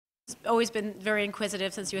always been very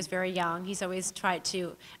inquisitive since he was very young. He's always tried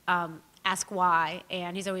to ask why,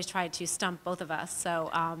 and he's always tried to stump both of us. So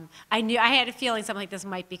I had a feeling something like this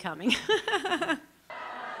might be coming.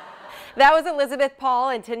 That was Elizabeth Paul,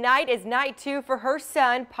 and tonight is night 2 for her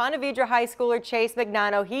son, Ponte Vedra High Schooler Chase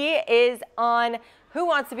Magnano. He is on Who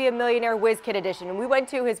Wants to Be a Millionaire Whiz Kid Edition, and we went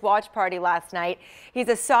to his watch party last night. He's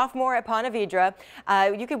a sophomore at Ponte Vedra.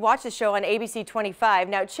 You can watch the show on ABC 25.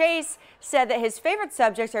 Now, Chase said that his favorite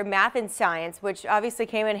subjects are math and science, which obviously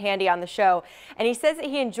came in handy on the show, and he says that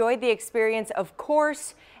he enjoyed the experience. Of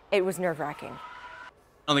course, it was nerve-wracking.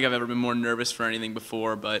 I don't think I've ever been more nervous for anything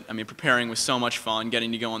before, but I mean, preparing was so much fun.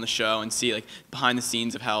 Getting to go on the show and see like behind the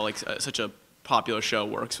scenes of how such a popular show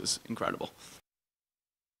works was incredible.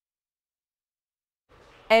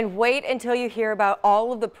 And wait until you hear about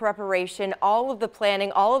all of the preparation, all of the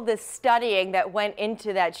planning, all of the studying that went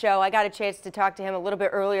into that show. I got a chance to talk to him a little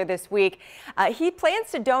bit earlier this week. He plans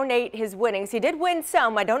to donate his winnings. He did win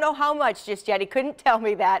some. I don't know how much just yet. He couldn't tell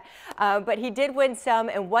me that. But he did win some,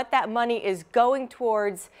 and what that money is going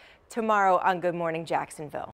towards tomorrow on Good Morning Jacksonville.